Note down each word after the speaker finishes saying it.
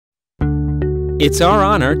It's our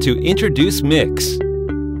honor to introduce Mix.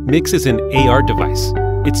 Mix is an AR device.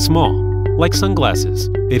 It's small, like sunglasses.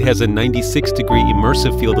 It has a 96-degree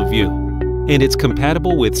immersive field of view, and it's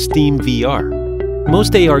compatible with Steam VR.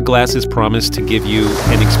 Most AR glasses promise to give you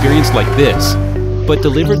an experience like this, but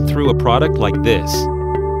delivered through a product like this.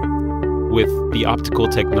 With the optical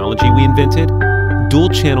technology we invented,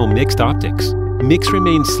 dual-channel mixed optics, Mix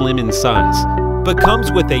remains slim in size, but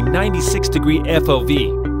comes with a 96-degree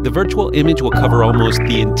FoV. The virtual image will cover almost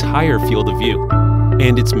the entire field of view,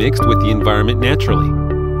 and it's mixed with the environment naturally.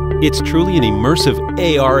 It's truly an immersive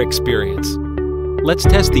AR experience. Let's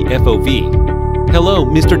test the FoV. Hello,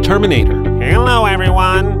 Mr. Terminator. Hello,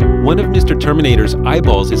 everyone. One of Mr. Terminator's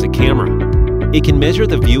eyeballs is a camera. It can measure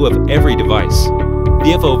the view of every device.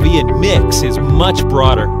 The FoV in Mix is much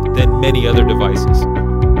broader than many other devices.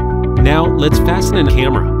 Now, let's fasten a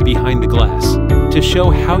camera behind the glass to show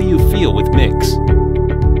how you feel with Mix.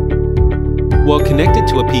 While connected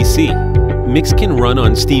to a PC, Mix can run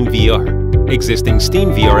on Steam VR. Existing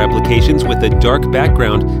Steam VR applications with a dark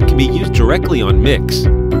background can be used directly on Mix.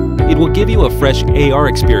 It will give you a fresh AR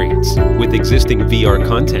experience with existing VR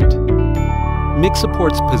content. Mix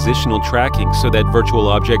supports positional tracking so that virtual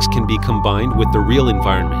objects can be combined with the real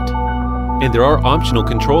environment. And there are optional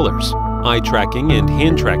controllers, eye tracking and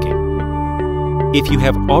hand tracking. If you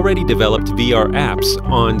have already developed VR apps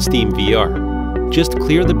on Steam VR, just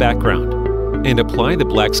clear the background and apply the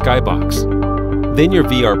black skybox. Then your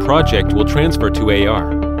VR project will transfer to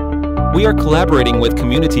AR. We are collaborating with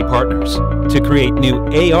community partners to create new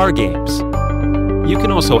AR games. You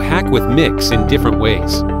can also hack with Mix in different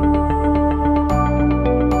ways.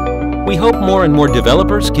 We hope more and more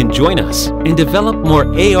developers can join us and develop more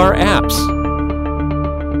AR apps.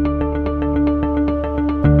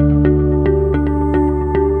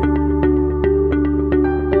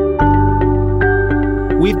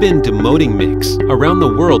 We've been demoting Mix around the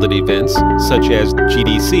world at events such as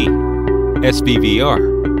GDC, SVVR,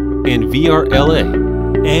 and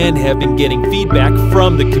VRLA, and have been getting feedback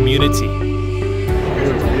from the community.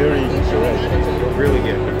 It's very good. Really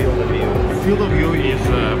good. Field of view. Field of view is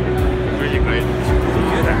really great.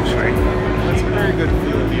 Good, actually. That's a very good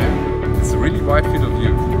field of view. It's a really wide field of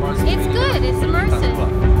view. It's good. It's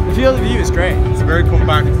immersive. The field of view is great. It's very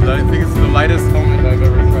compact. I think it's the lightest helmet I've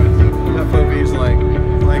ever tried. The FoV is like this.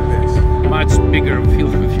 Much bigger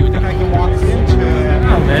field of view. I can walk into it.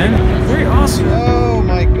 Oh man, very awesome. Oh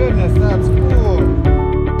my goodness, that's cool.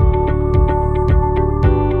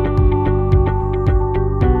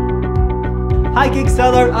 Hi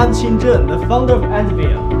Kickstarter, I'm Xin Zhen, the founder of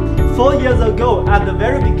Antivia. 4 years ago, at the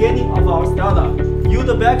very beginning of our startup, you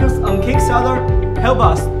the backers on Kickstarter help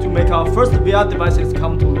us to make our first VR devices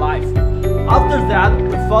come to life. After that,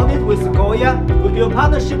 we founded with Goya, we built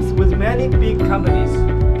partnerships with many big companies.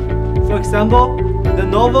 For example,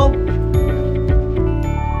 Lenovo,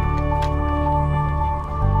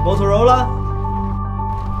 Motorola,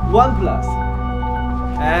 OnePlus,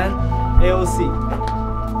 and AOC.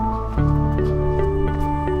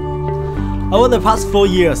 Over the past 4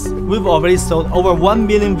 years, we've already sold over 1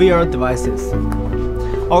 million VR devices.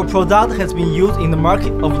 Our product has been used in the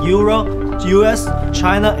market of Europe, US,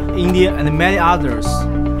 China, India, and many others.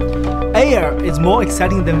 AR is more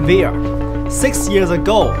exciting than VR. 6 years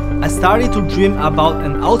ago, I started to dream about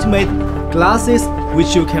an ultimate glasses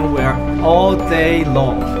which you can wear all day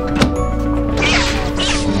long.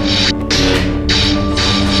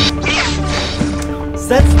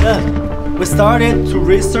 Since then, we started to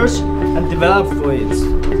research and develop for it.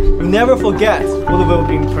 We never forget what we've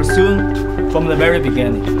been pursuing from the very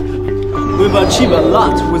beginning. We've achieved a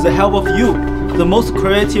lot with the help of you, the most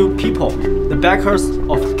creative people, the backers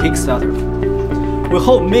of Kickstarter. We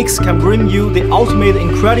hope Mix can bring you the ultimate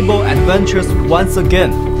incredible adventures once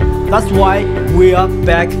again. That's why we are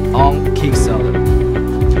back on Kickstarter.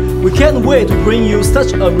 We can't wait to bring you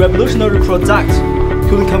such a revolutionary product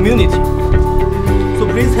to the community. So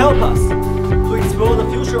please help us.